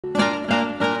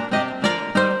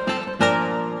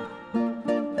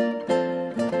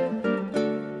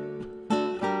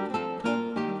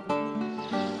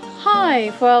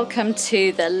Hi, welcome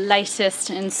to the latest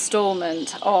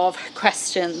instalment of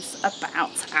questions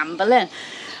about Anne Boleyn.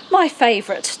 My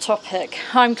favourite topic.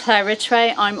 I'm Claire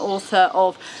Ridgway, I'm author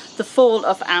of The Fall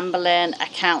of Anne Boleyn, A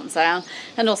Countdown,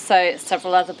 and also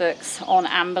several other books on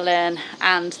Anne Boleyn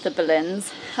and the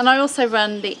Boleyns. And I also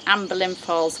run the Anne Boleyn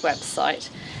Files website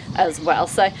as well.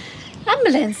 So Anne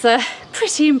Boleyn's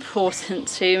pretty important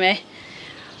to me.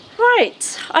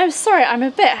 Right, I'm sorry I'm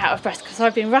a bit out of breath because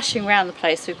I've been rushing around the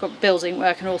place. We've got building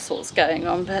work and all sorts going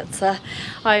on, but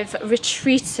I've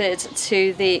retreated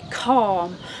to the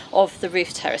calm of the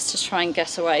roof terrace to try and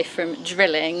get away from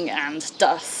drilling and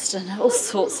dust and all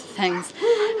sorts of things.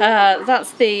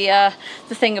 That's the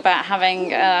thing about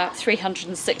having a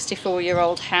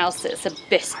 364-year-old house. It's a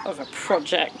bit of a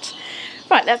project.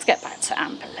 Right, let's get back to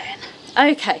Anne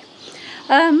Boleyn. Okay.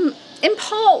 In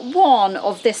part one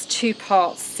of this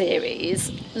two-part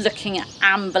series, looking at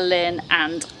Anne Boleyn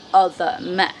and other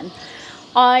men,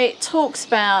 I talked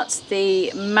about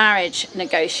the marriage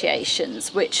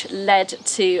negotiations which led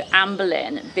to Anne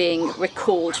Boleyn being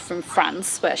recalled from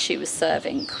France, where she was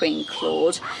serving Queen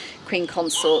Claude, Queen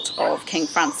Consort of King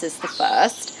Francis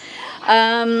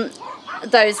I.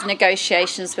 Those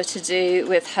negotiations were to do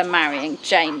with her marrying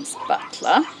James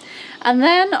Butler. And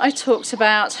then I talked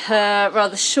about her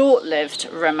rather short-lived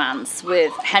romance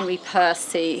with Henry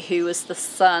Percy, who was the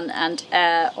son and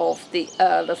heir of the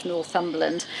Earl of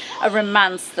Northumberland, a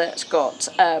romance that got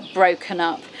broken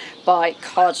up by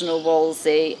Cardinal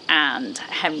Wolsey and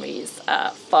Henry's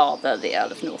father, the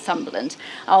Earl of Northumberland.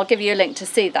 I'll give you a link to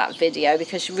see that video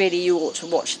because really you ought to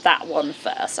watch that one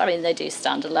first. I mean, they do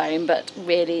stand alone, but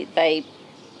really they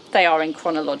are in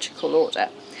chronological order.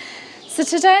 So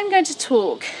today I'm going to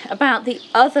talk about the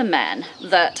other men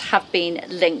that have been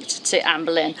linked to Anne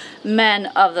Boleyn, men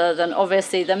other than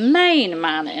obviously the main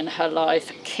man in her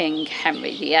life, King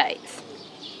Henry VIII.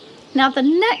 Now the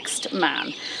next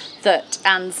man that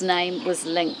Anne's name was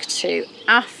linked to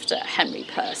after Henry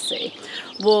Percy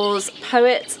was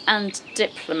poet and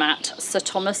diplomat Sir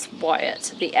Thomas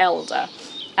Wyatt the Elder.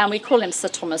 And we call him Sir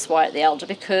Thomas Wyatt the Elder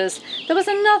because there was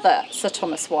another Sir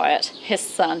Thomas Wyatt, his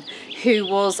son, who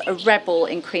was a rebel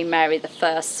in Queen Mary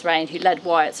I's reign, who led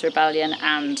Wyatt's rebellion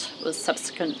and was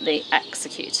subsequently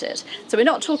executed. So we're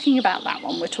not talking about that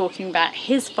one, we're talking about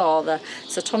his father,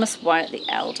 Sir Thomas Wyatt the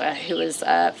Elder, who was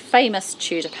a famous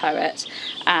Tudor poet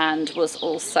and was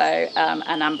also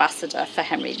an ambassador for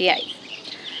Henry VIII.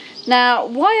 Now,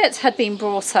 Wyatt had been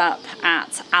brought up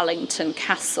at Allington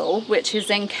Castle, which is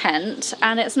in Kent,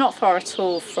 and it's not far at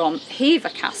all from Hever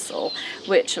Castle,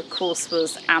 which of course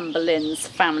was Anne Boleyn's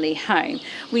family home.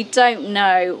 We don't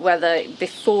know whether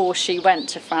before she went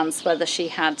to France whether she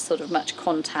had sort of much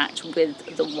contact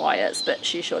with the Wyatts, but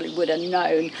she surely would have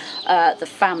known the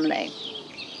family.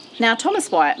 Now, Thomas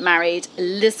Wyatt married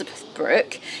Elizabeth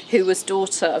Brooke, who was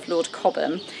daughter of Lord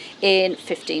Cobham, in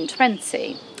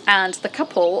 1520. And the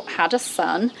couple had a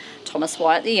son, Thomas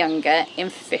Wyatt the Younger, in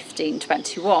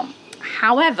 1521.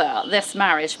 However, this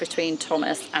marriage between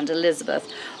Thomas and Elizabeth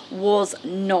was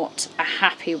not a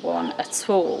happy one at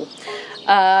all.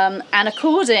 And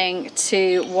according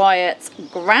to Wyatt's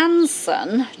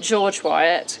grandson, George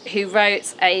Wyatt, who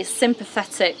wrote a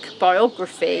sympathetic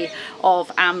biography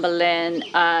of Anne Boleyn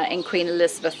in Queen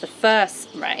Elizabeth I's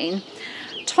reign,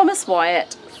 Thomas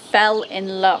Wyatt fell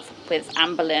in love with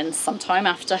Anne Boleyn sometime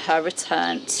after her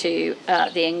return to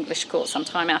the English court,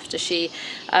 sometime after she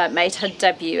made her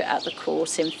debut at the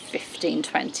court in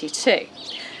 1522.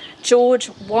 George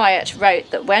Wyatt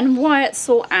wrote that when Wyatt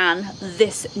saw Anne,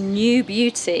 this new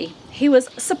beauty, he was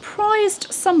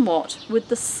surprised somewhat with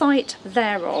the sight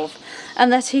thereof,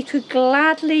 and that he could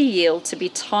gladly yield to be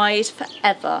tied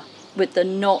forever with the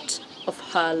knot of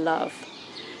her love.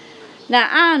 Now,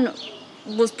 Anne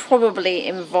was probably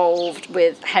involved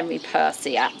with Henry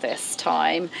Percy at this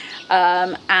time,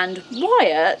 and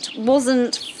Wyatt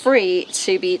wasn't free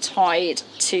to be tied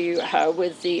to her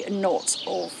with the knot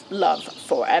of love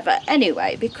forever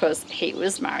anyway, because he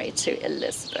was married to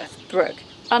Elizabeth Brooke.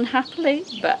 Unhappily,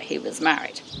 but he was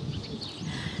married.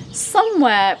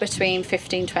 Somewhere between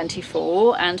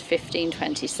 1524 and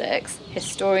 1526,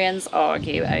 historians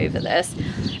argue over this,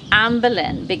 Anne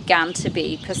Boleyn began to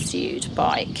be pursued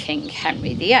by King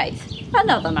Henry VIII,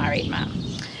 another married man.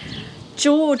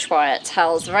 George Wyatt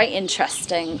tells a very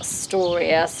interesting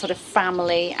story, a sort of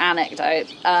family anecdote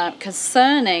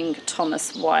concerning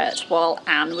Thomas Wyatt while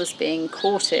Anne was being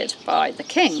courted by the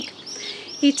king.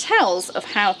 He tells of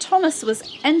how Thomas was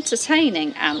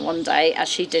entertaining Anne one day as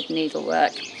she did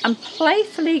needlework and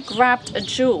playfully grabbed a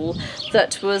jewel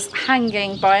that was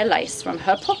hanging by a lace from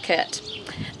her pocket.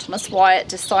 Thomas Wyatt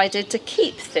decided to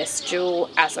keep this jewel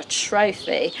as a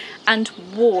trophy and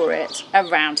wore it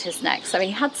around his neck, so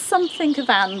he had something of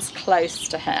Anne's close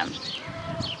to him.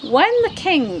 When the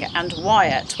king and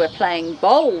Wyatt were playing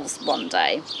bowls one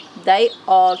day, they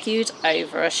argued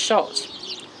over a shot.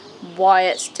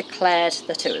 Wyatt declared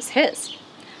that it was his,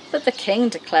 but the king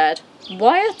declared,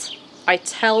 "Wyatt, I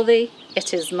tell thee,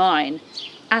 it is mine,"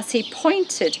 as he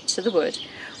pointed to the wood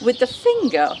with the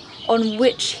finger on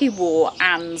which he wore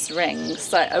Anne's ring,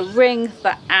 so a ring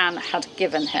that Anne had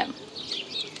given him.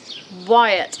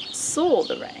 Wyatt saw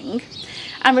the ring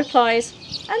and replied,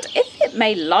 "And if it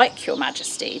may like your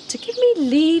majesty to give me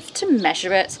leave to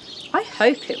measure it, I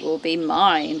hope it will be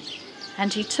mine."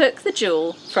 And he took the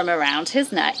jewel from around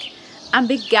his neck and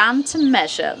began to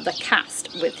measure the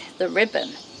cast with the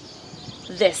ribbon.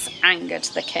 This angered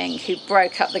the king, who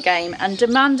broke up the game and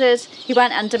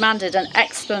went and demanded an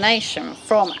explanation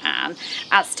from Anne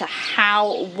as to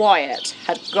how Wyatt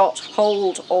had got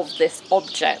hold of this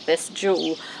object, this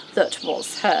jewel that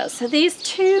was hers. So these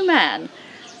two men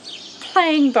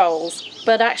playing bowls,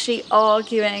 but actually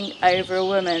arguing over a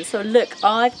woman. So look,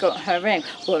 I've got her ring.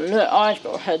 Well, look, I've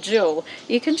got her jewel.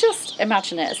 You can just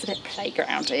imagine it. It's a bit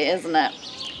playgroundy, isn't it?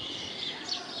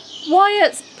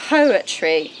 Wyatt's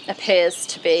poetry appears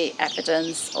to be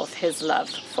evidence of his love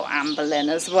for Anne Boleyn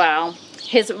as well.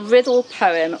 His riddle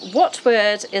poem, "What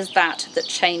word is that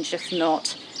changeth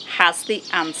not?" has the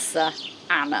answer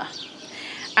Anna.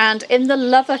 And in The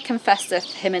Lover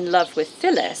Confesseth Him in Love with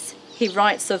Phyllis, he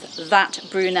writes of that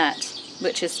brunette,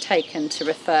 which is taken to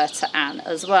refer to Anne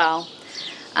as well.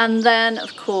 And then,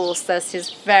 of course, there's his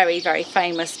very, very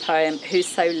famous poem,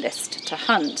 "Whoso list to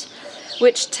hunt,"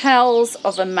 which tells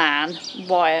of a man,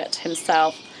 Wyatt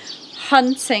himself,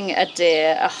 hunting a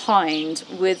deer, a hind,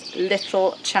 with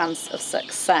little chance of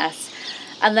success,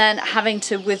 and then having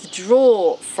to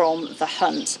withdraw from the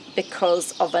hunt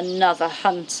because of another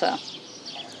hunter.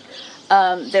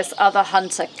 This other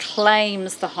hunter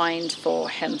claims the hind for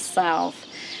himself.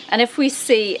 And if we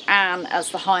see Anne as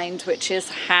the hind, which is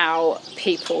how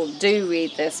people do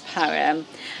read this poem,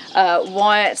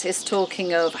 Wyatt is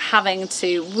talking of having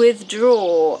to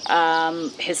withdraw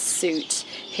his suit,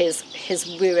 his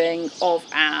wooing of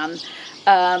Anne,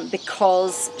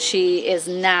 because she is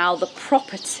now the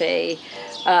property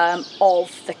of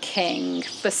the king.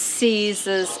 "For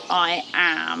Caesar's I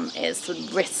am" is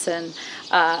written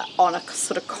on a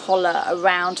sort of collar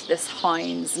around this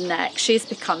hind's neck. She's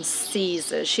become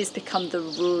Caesar, she's become the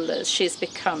ruler, she's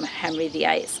become Henry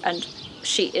VIII, and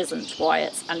she isn't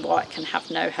Wyatt's, and Wyatt can have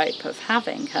no hope of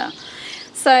having her.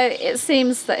 So it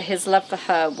seems that his love for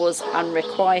her was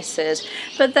unrequited,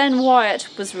 but then Wyatt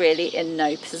was really in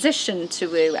no position to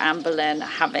woo Anne Boleyn,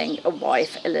 having a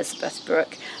wife, Elizabeth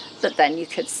Brooke. But then you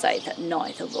could say that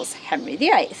neither was Henry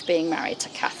VIII, being married to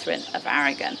Catherine of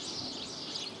Aragon.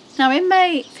 Now, in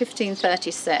May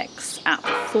 1536, at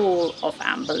the Fall of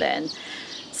Anne Boleyn,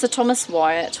 Sir Thomas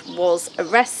Wyatt was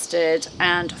arrested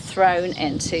and thrown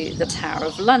into the Tower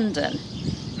of London.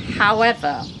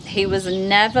 However, he was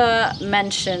never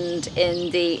mentioned in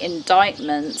the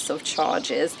indictments of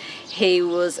charges. He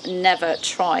was never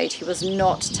tried. He was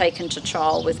not taken to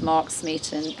trial with Mark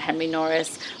Smeaton, Henry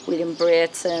Norris, William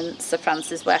Brereton, Sir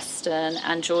Francis Weston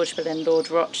and George Boleyn, Lord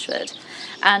Rochford.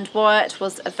 And Wyatt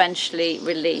was eventually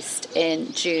released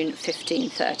in June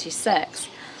 1536.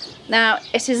 Now,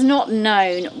 it is not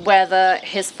known whether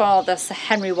his father, Sir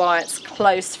Henry Wyatt's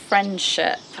close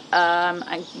friendship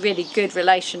and really good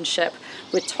relationship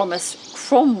with Thomas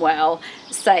Cromwell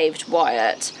saved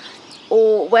Wyatt,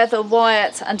 or whether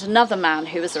Wyatt and another man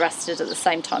who was arrested at the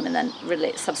same time and then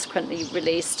subsequently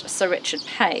released, Sir Richard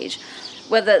Page,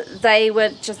 whether they were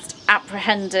just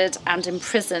apprehended and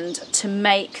imprisoned to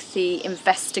make the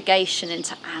investigation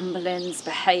into Anne Boleyn's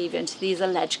behaviour, into these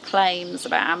alleged claims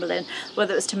about Anne Boleyn,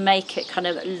 whether it was to make it kind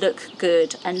of look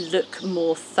good and look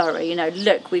more thorough. You know,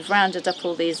 look, we've rounded up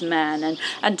all these men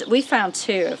and we found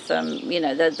two of them, you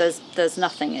know, there's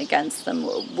nothing against them,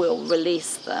 we'll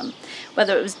release them.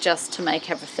 Whether it was just to make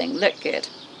everything look good.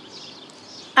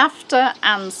 After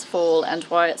Anne's fall and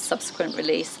Wyatt's subsequent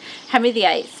release, Henry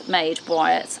VIII made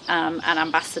Wyatt an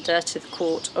ambassador to the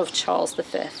court of Charles V,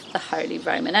 the Holy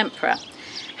Roman Emperor.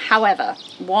 However,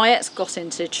 Wyatt got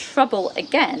into trouble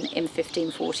again in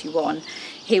 1541.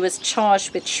 He was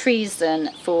charged with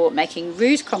treason for making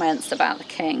rude comments about the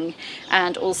king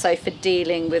and also for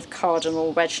dealing with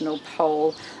Cardinal Reginald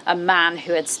Pole, a man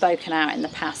who had spoken out in the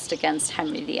past against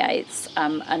Henry VIII's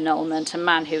annulment, a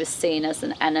man who was seen as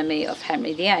an enemy of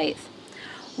Henry VIII.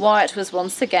 Wyatt was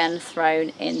once again thrown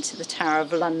into the Tower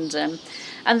of London,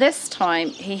 and this time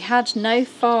he had no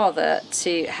father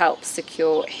to help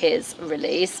secure his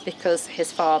release because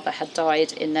his father had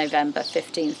died in November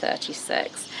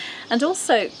 1536, and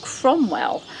also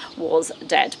Cromwell was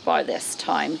dead by this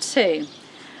time too.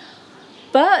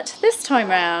 But this time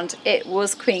round, it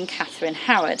was Queen Catherine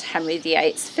Howard, Henry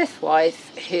VIII's fifth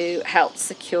wife, who helped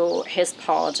secure his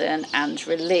pardon and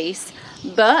release.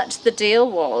 But the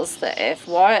deal was that if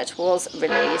Wyatt was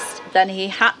released, then he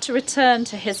had to return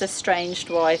to his estranged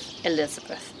wife,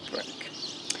 Elizabeth Brooke.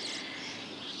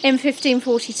 In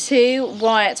 1542,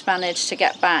 Wyatt managed to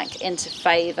get back into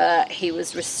favour. He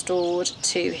was restored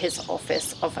to his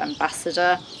office of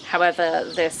ambassador. However,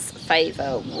 this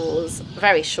favour was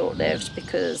very short-lived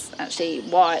because actually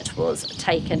Wyatt was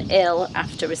taken ill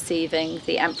after receiving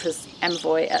the Emperor's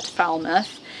envoy at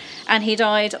Falmouth, and he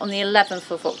died on the 11th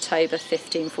of October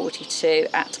 1542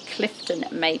 at Clifton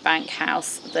Maybank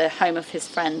House, the home of his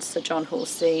friend Sir John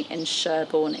Horsey in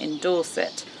Sherborne in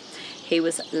Dorset. He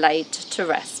was laid to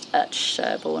rest at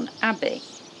Sherborne Abbey.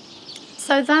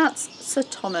 So that's Sir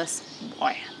Thomas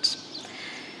Wyatt.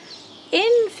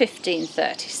 In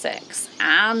 1536,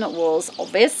 Anne was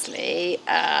obviously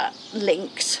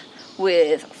linked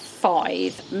with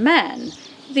 5 men.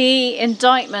 The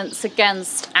indictments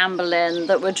against Anne Boleyn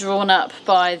that were drawn up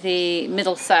by the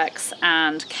Middlesex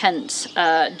and Kent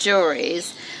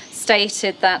juries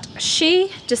stated that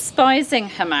she, despising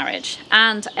her marriage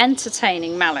and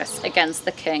entertaining malice against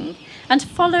the king, and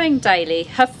following daily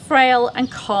her frail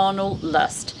and carnal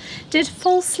lust, did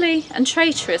falsely and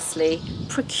traitorously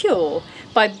procure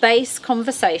by base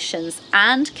conversations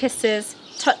and kisses,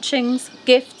 touchings,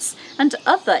 gifts, and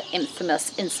other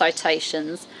infamous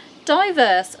incitations,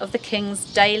 divers of the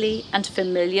king's daily and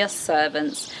familiar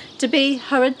servants to be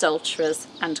her adulterers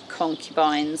and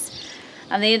concubines.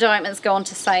 And the indictments go on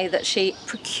to say that she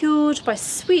procured by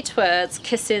sweet words,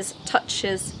 kisses,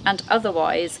 touches, and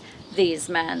otherwise these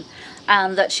men,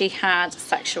 and that she had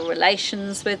sexual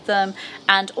relations with them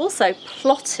and also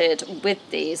plotted with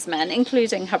these men,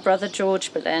 including her brother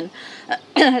George Boleyn,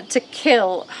 to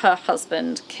kill her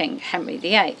husband, King Henry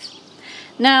VIII.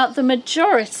 Now, the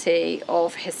majority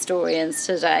of historians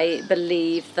today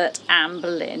believe that Anne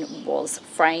Boleyn was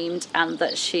framed and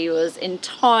that she was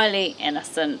entirely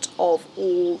innocent of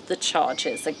all the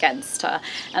charges against her.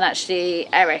 And actually,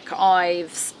 Eric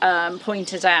Ives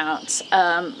pointed out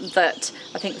that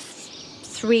I think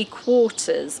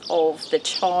 3/4 of the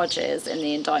charges in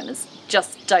the indictments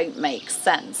just don't make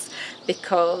sense,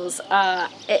 because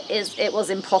it was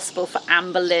impossible for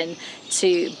Anne Boleyn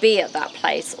to be at that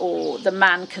place, or the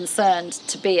man concerned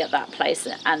to be at that place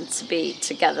and to be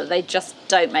together. They just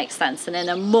don't make sense, and in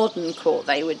a modern court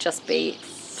they would just be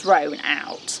thrown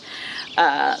out.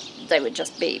 They would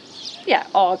just be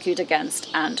argued against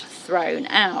and thrown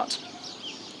out.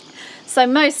 So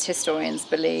most historians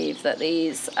believe that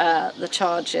the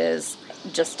charges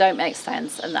just don't make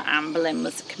sense and that Anne Boleyn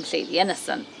was completely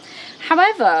innocent.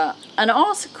 However, an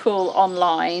article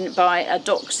online by a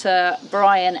Dr.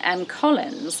 Brian M.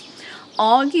 Collins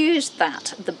argued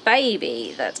that the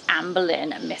baby that Anne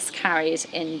Boleyn miscarried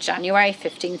in January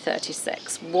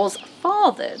 1536 was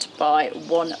fathered by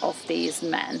one of these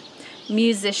men,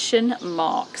 musician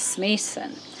Mark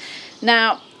Smeaton.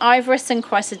 Now, I've written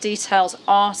quite a detailed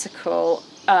article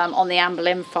on the Anne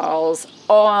Boleyn files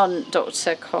on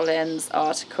Dr. Collins'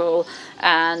 article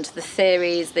and the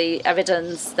theories, the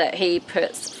evidence that he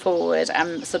puts forward,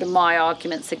 and sort of my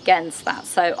arguments against that.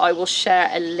 So I will share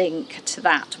a link to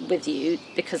that with you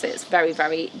because it's very,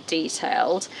 very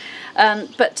detailed.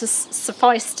 But to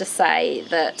suffice to say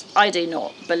that I do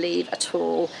not believe at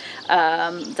all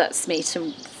that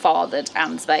Smeaton fathered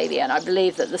Anne's baby, and I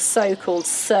believe that the so-called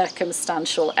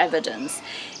circumstantial evidence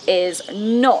is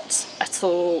not at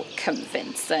all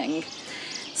convincing.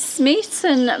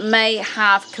 Smeaton may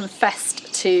have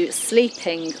confessed to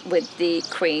sleeping with the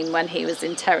Queen when he was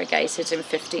interrogated in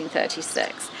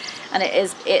 1536, and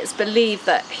it's believed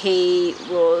that he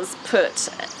was put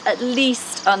at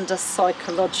least under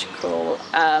psychological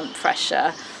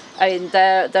pressure. I mean,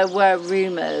 there were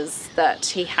rumours that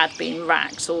he had been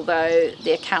racked, although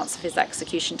the accounts of his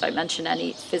execution don't mention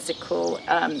any physical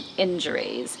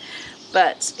injuries.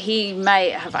 But he may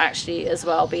have actually as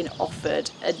well been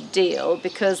offered a deal,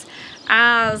 because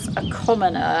as a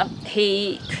commoner,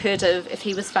 he could have, if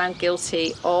he was found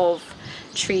guilty of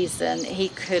treason, he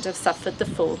could have suffered the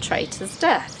full traitor's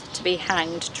death, to be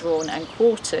hanged, drawn and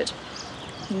quartered.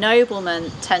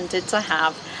 Noblemen tended to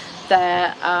have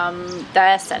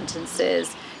their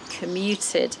sentences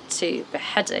commuted to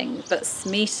beheading, but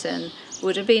Smeaton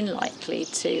would have been likely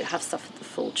to have suffered the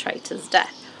full traitor's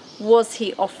death. Was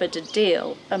he offered a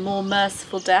deal, a more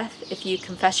merciful death? If you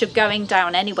confess, you're going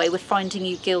down anyway, we're finding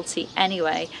you guilty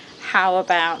anyway. How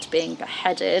about being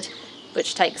beheaded,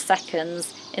 which takes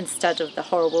seconds, instead of the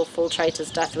horrible full traitor's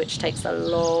death, which takes a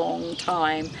long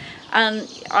time? And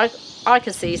I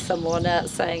could see someone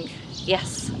saying,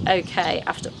 yes, okay,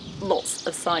 after lots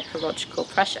of psychological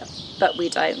pressure, but we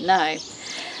don't know.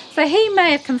 So he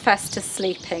may have confessed to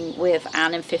sleeping with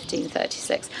Anne in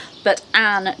 1536, but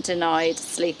Anne denied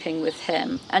sleeping with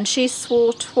him, and she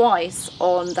swore twice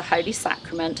on the Holy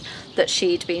Sacrament that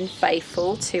she'd been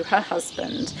faithful to her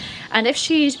husband. And if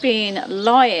she'd been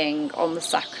lying on the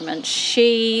sacrament,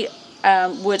 she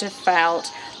would have felt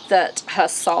that her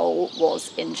soul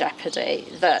was in jeopardy,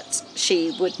 that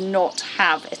she would not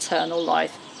have eternal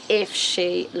life if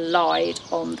she lied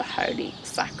on the Holy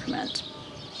Sacrament.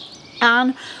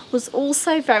 Anne was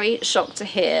also very shocked to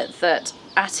hear that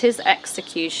at his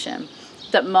execution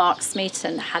that Mark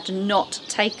Smeaton had not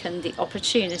taken the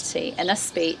opportunity in a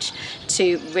speech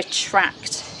to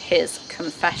retract his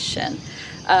confession.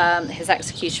 His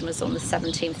execution was on the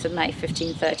 17th of May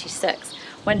 1536.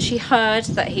 When she heard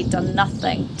that he'd done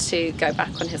nothing to go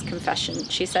back on his confession,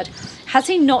 she said, "Has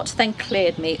he not then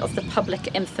cleared me of the public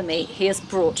infamy he has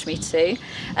brought me to?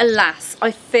 Alas,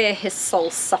 I fear his soul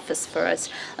suffers for it,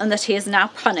 and that he is now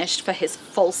punished for his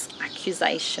false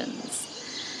accusations."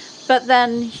 But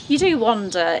then you do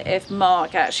wonder if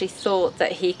Mark actually thought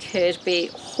that he could be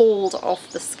hauled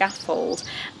off the scaffold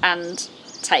and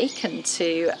taken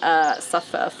to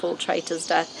suffer a full traitor's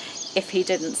death if he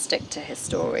didn't stick to his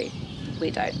story. We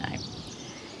don't know.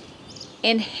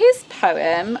 In his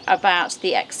poem about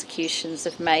the executions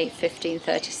of May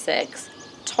 1536,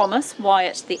 Thomas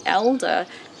Wyatt the elder,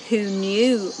 who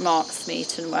knew Mark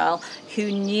Smeaton well,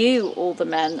 who knew all the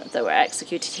men that were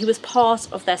executed, he was part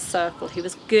of their circle, he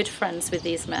was good friends with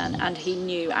these men, and he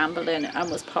knew Anne Boleyn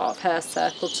and was part of her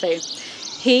circle too.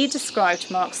 He described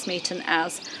Mark Smeaton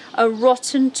as a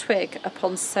rotten twig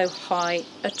upon so high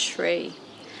a tree.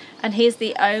 And he's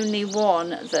the only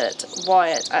one that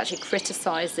Wyatt actually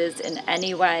criticises in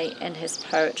any way in his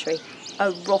poetry. A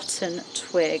rotten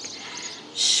twig.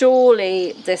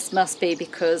 Surely this must be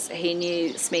because he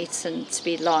knew Smeaton to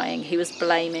be lying. He was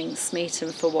blaming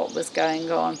Smeaton for what was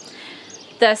going on.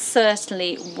 There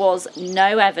certainly was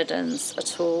no evidence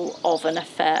at all of an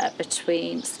affair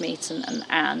between Smeaton and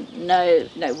Anne.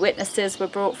 No witnesses were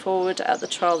brought forward at the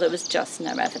trial. There was just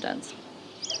no evidence.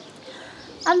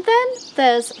 And then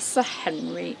there's Sir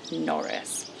Henry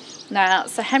Norris. Now,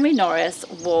 Sir Henry Norris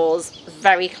was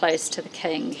very close to the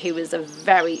king. He was a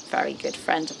very, very good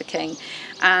friend of the king,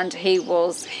 and he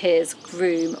was his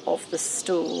groom of the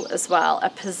stool as well,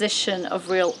 a position of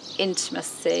real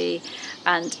intimacy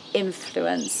and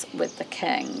influence with the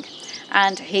king.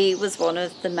 And he was one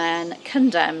of the men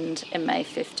condemned in May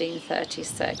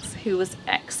 1536 who was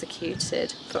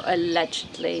executed for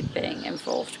allegedly being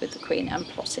involved with the Queen and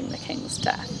plotting the king's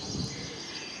death.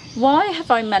 Why have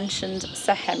I mentioned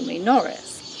Sir Henry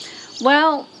Norris?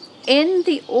 Well, in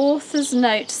the author's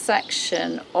note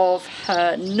section of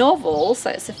her novel,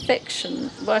 so it's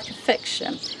a work of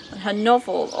fiction, her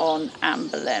novel on Anne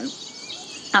Boleyn,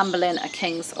 A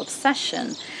King's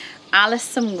Obsession,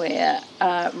 Alison Weir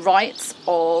writes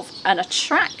of an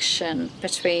attraction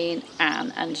between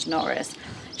Anne and Norris.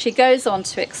 She goes on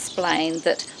to explain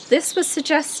that this was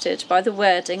suggested by the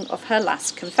wording of her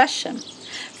last confession.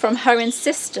 From her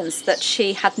insistence that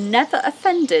she had never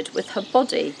offended with her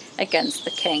body against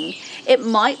the king, it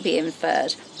might be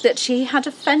inferred that she had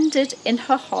offended in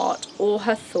her heart or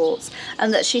her thoughts,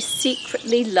 and that she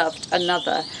secretly loved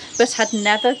another, but had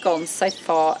never gone so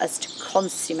far as to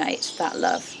consummate that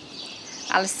love.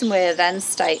 Alison Weir then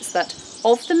states that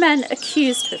of the men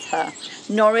accused with her,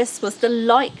 Norris was the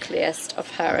likeliest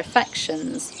of her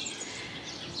affections.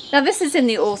 Now this is in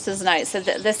the author's notes, so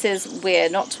that this is Weir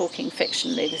not talking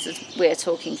fictionally, this is Weir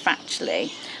talking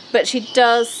factually. But she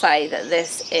does say that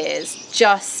this is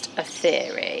just a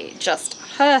theory, just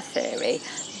her theory,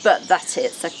 but that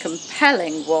it's a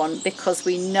compelling one because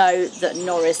we know that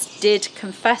Norris did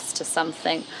confess to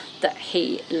something that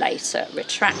he later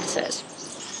retracted.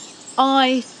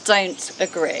 I don't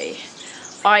agree.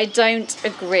 I don't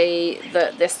agree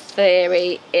that this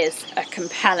theory is a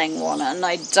compelling one, and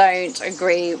I don't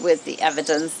agree with the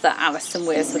evidence that Alison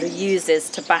Weir sort of uses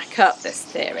to back up this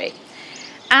theory.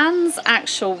 Anne's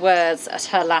actual words at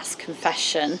her last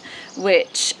confession,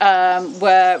 which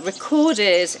were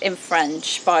recorded in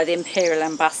French by the Imperial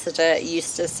Ambassador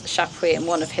Eustace Chapuis in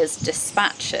one of his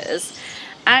dispatches,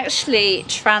 actually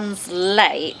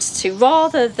translate to,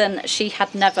 rather than she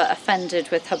had never offended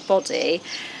with her body,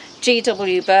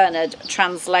 G.W. Bernard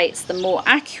translates them more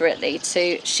accurately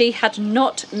to, she had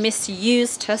not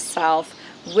misused herself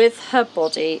with her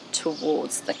body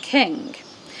towards the king.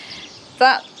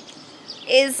 That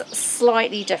is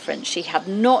slightly different. She had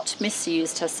not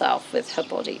misused herself with her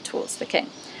body towards the king.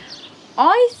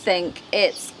 I think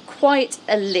it's quite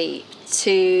a leap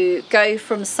to go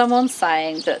from someone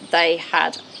saying that they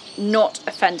had not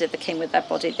offended the king with their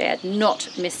body, they had not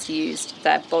misused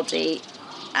their body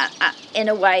in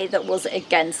a way that was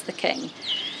against the king,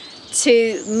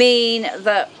 to mean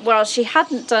that, well, she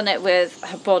hadn't done it with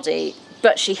her body,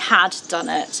 but she had done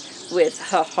it with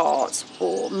her heart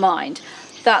or mind.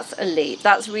 That's a leap.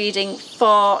 That's reading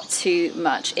far too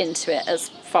much into it, as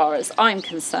far as I'm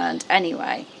concerned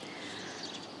anyway.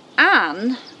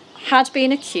 Anne had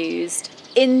been accused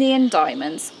in the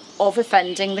indictments of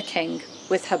offending the king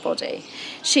with her body.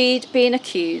 She'd been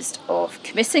accused of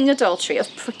committing adultery,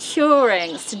 of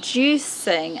procuring,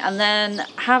 seducing, and then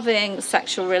having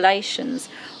sexual relations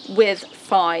with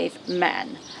 5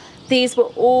 men. These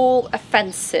were all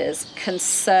offences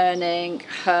concerning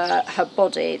her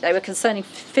body. They were concerning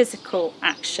physical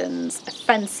actions,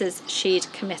 offences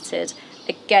she'd committed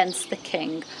against the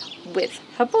king with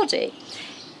her body.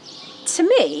 To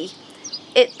me,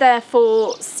 it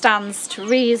therefore stands to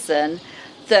reason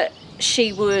that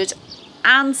she would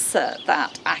answer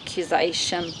that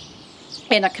accusation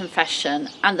in a confession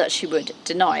and that she would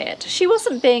deny it. She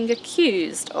wasn't being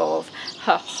accused of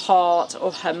her heart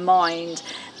or her mind,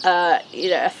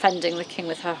 offending the king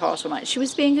with her heart or mind. She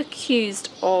was being accused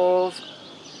of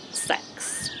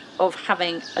sex, of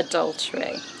having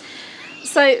adultery.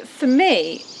 So for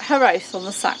me, her oath on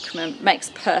the sacrament makes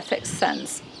perfect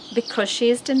sense, because she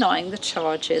is denying the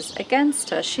charges against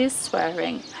her. She is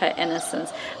swearing her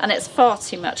innocence, and it's far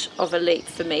too much of a leap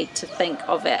for me to think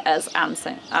of it as Anne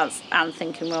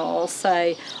thinking, well, I'll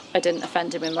say I didn't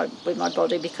offend him with my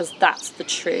body because that's the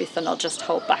truth, and I'll just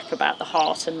hold back about the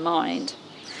heart and mind.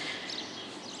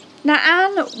 Now,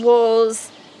 Anne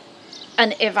was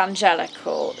an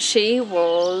evangelical. She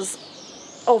was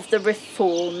of the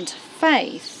Reformed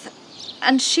faith,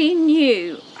 and she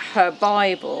knew her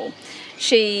Bible.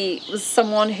 She was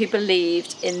someone who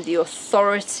believed in the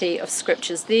authority of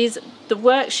scriptures. The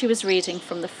works she was reading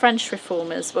from the French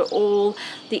reformers were all,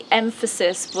 the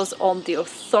emphasis was on the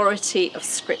authority of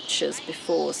scriptures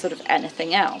before sort of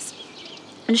anything else.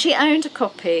 And she owned a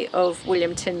copy of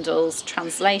William Tyndale's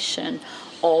translation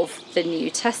of the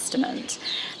New Testament.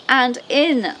 And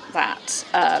in that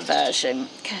version,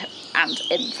 and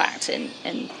in fact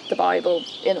in the Bible,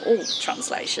 in all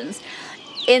translations,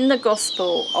 in the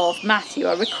Gospel of Matthew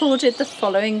are recorded the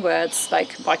following words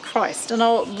spoken by Christ, and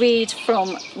I'll read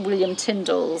from William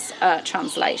Tyndale's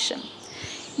translation.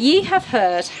 Ye have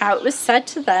heard how it was said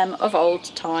to them of old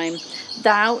time,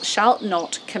 Thou shalt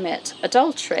not commit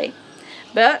adultery.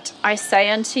 But I say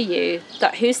unto you,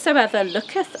 that whosoever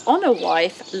looketh on a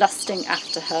wife lusting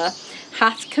after her,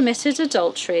 hath committed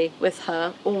adultery with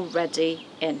her already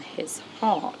in his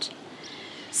heart.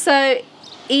 So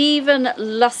even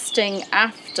lusting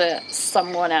after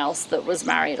someone else that was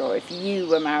married, or if you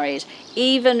were married,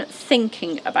 even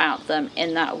thinking about them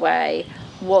in that way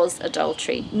was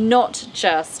adultery. Not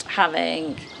just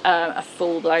having a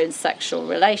full-blown sexual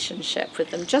relationship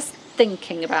with them, just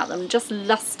thinking about them, just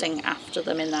lusting after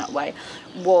them in that way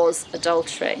was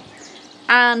adultery.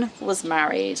 Anne was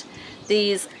married.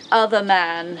 These other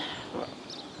men,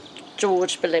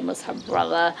 George Boleyn was her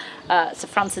brother, Sir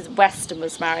Francis Weston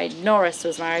was married, Norris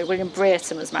was married, William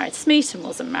Brereton was married, Smeaton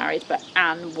wasn't married, but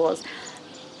Anne was.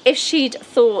 If she'd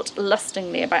thought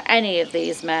lustingly about any of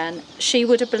these men, she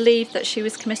would have believed that she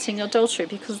was committing adultery,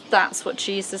 because that's what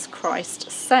Jesus Christ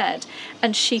said,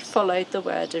 and she followed the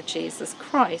word of Jesus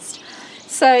Christ.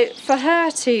 So for her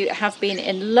to have been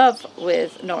in love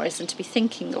with Norris and to be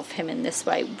thinking of him in this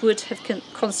way would have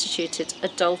constituted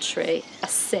adultery, a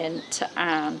sin to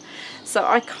Anne. So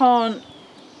I can't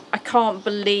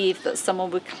believe that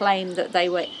someone would claim that they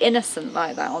were innocent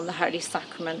like that on the Holy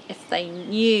Sacrament if they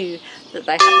knew that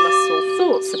they had lustful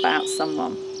thoughts about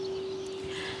someone.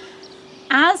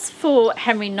 As for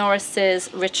Henry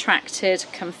Norris's retracted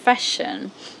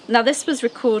confession, now this was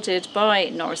recorded by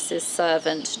Norris's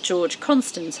servant George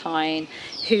Constantine,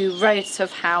 who wrote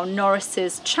of how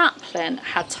Norris's chaplain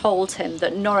had told him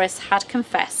that Norris had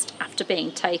confessed after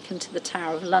being taken to the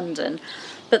Tower of London,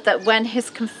 but that when his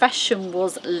confession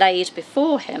was laid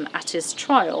before him at his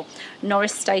trial,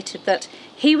 Norris stated that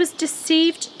he was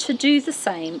deceived to do the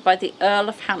same by the Earl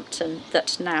of Hampton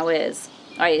that now is,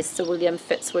 i.e. Sir William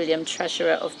Fitzwilliam,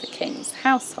 Treasurer of the King's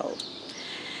household.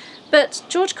 But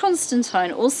George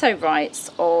Constantine also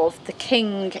writes of the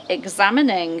king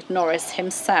examining Norris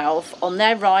himself on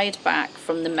their ride back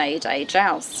from the May Day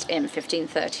joust in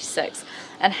 1536,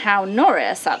 and how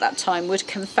Norris at that time would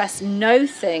confess no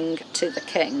thing to the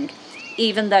king,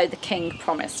 even though the king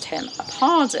promised him a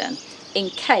pardon, in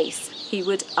case he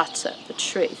would utter the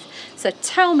truth. So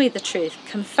tell me the truth,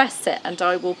 confess it, and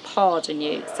I will pardon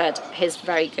you, said his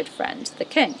very good friend, the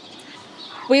king.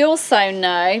 We also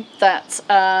know that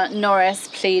Norris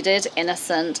pleaded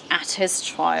innocent at his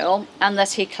trial, and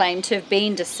that he claimed to have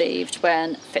been deceived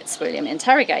when Fitzwilliam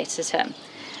interrogated him.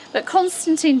 But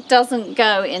Constantine doesn't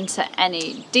go into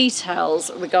any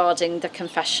details regarding the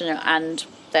confession and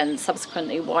then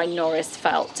subsequently why Norris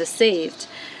felt deceived.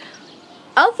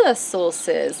 Other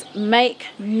sources make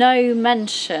no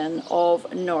mention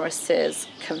of Norris's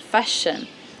confession.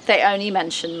 They only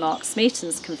mention Mark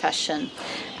Smeaton's confession.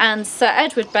 And Sir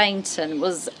Edward Bainton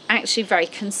was actually very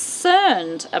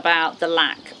concerned about the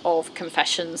lack of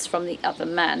confessions from the other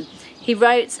men. He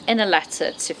wrote in a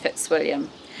letter to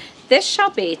Fitzwilliam, "This shall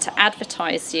be to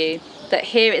advertise you that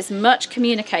here is much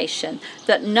communication,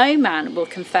 that no man will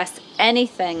confess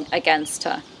anything against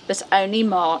her, but only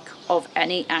Mark of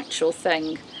any actual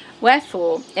thing.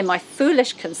 Wherefore, in my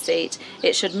foolish conceit,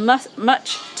 it should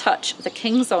much touch the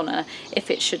king's honour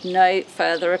if it should no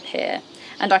further appear,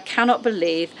 and I cannot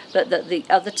believe but that the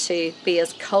other two be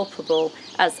as culpable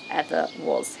as ever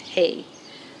was he."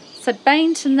 So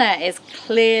Bainton there is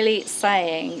clearly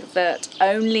saying that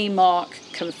only Mark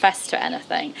confessed to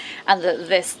anything, and that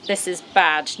this is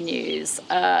bad news.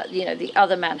 The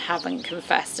other men haven't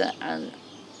confessed, and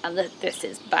that this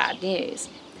is bad news.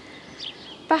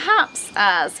 Perhaps,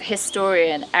 as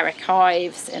historian Eric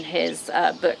Ives in his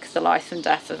book The Life and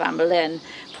Death of Anne Boleyn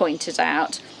pointed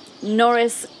out,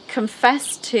 Norris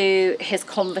confessed to his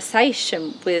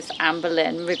conversation with Anne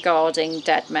Boleyn regarding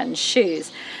dead men's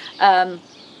shoes.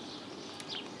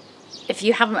 If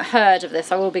you haven't heard of this,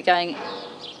 I will be going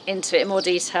into it in more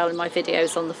detail in my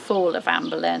videos on the Fall of Anne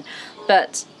Boleyn.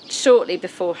 But shortly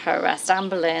before her arrest, Anne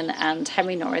Boleyn and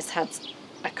Henry Norris had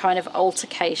a kind of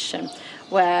altercation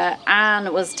where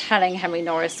Anne was telling Henry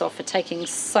Norris off for taking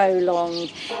so long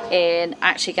in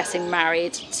actually getting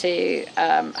married to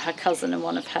her cousin and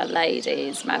one of her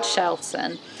ladies, Madge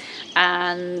Shelton,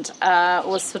 and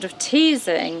was sort of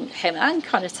teasing him and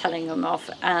kind of telling him off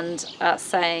and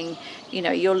saying,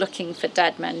 you're looking for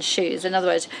dead men's shoes. In other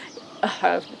words,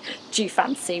 do you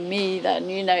fancy me then?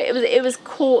 It was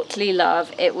courtly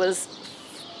love. It was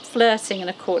flirting in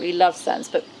a courtly love sense,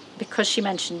 but because she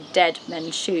mentioned dead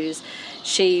men's shoes,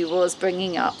 she was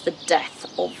bringing up the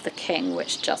death of the king,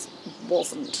 which just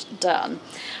wasn't done.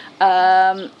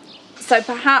 So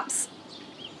perhaps,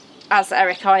 as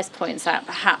Eric Ives points out,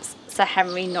 perhaps Sir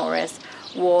Henry Norris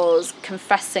was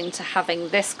confessing to having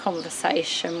this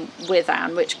conversation with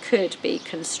Anne, which could be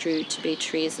construed to be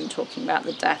treason, talking about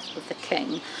the death of the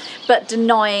king, but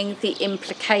denying the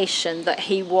implication that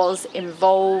he was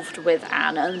involved with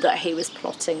Anne and that he was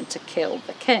plotting to kill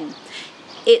the king.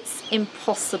 It's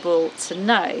impossible to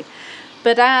know.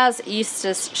 But as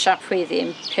Eustace Chapuis, the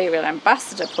imperial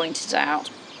ambassador, pointed out,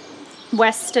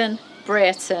 Weston,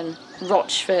 Brereton,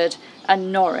 Rochford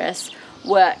and Norris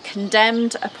were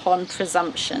condemned upon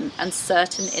presumption and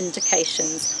certain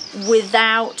indications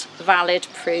without valid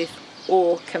proof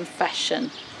or confession.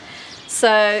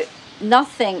 So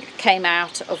nothing came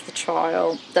out of the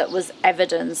trial that was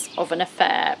evidence of an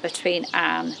affair between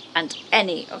Anne and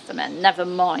any of the men, never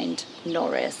mind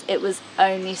Norris. It was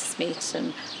only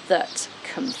Smeaton that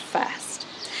confessed.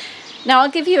 Now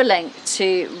I'll give you a link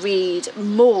to read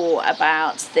more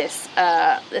about this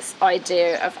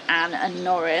idea of Anne and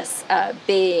Norris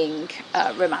being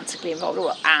romantically involved,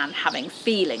 or Anne having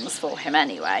feelings for him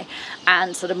anyway,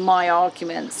 and sort of my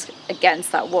arguments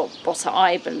against that, what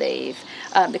I believe,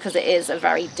 because it is a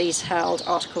very detailed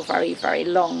article, very, very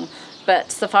long.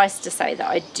 But suffice to say that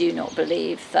I do not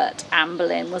believe that Anne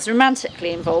Boleyn was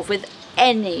romantically involved with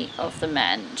any of the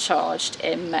men charged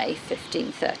in May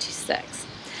 1536.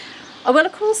 I will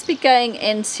of course be going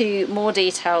into more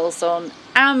details on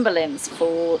Anne Boleyn's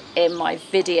fall in my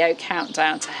video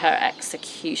countdown to her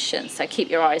execution, so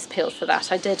keep your eyes peeled for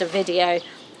that. I did a video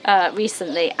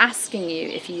recently asking you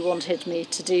if you wanted me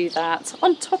to do that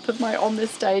on top of my On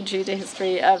This Day Tudor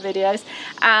History videos,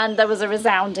 and there was a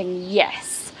resounding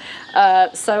yes.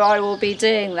 So I will be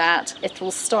doing that. It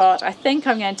will start, I think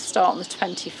I'm going to start on the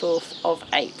 24th of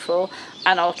April,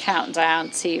 and I'll count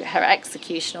down to her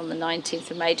execution on the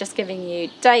 19th of May, just giving you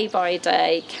day by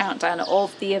day countdown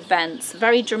of the events.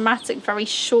 Very dramatic, very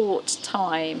short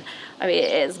time. I mean,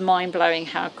 it is mind-blowing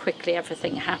how quickly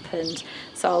everything happened.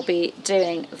 So I'll be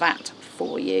doing that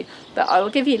for you. But I will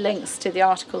give you links to the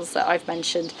articles that I've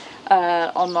mentioned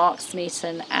on Mark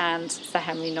Smeaton and Sir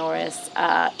Henry Norris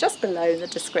just below, in the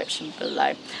description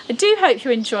below. I do hope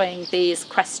you're enjoying these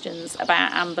questions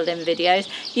about Anne Boleyn videos.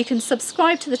 You can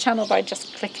subscribe to the channel by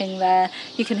just clicking there.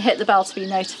 You can hit the bell to be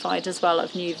notified as well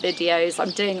of new videos.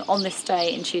 I'm doing On This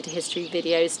Day in Tudor History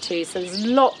videos too, so there's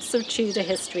lots of Tudor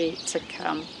history to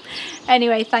come.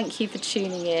 Anyway, thank you for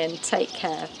tuning in. Take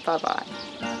care. Bye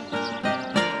bye.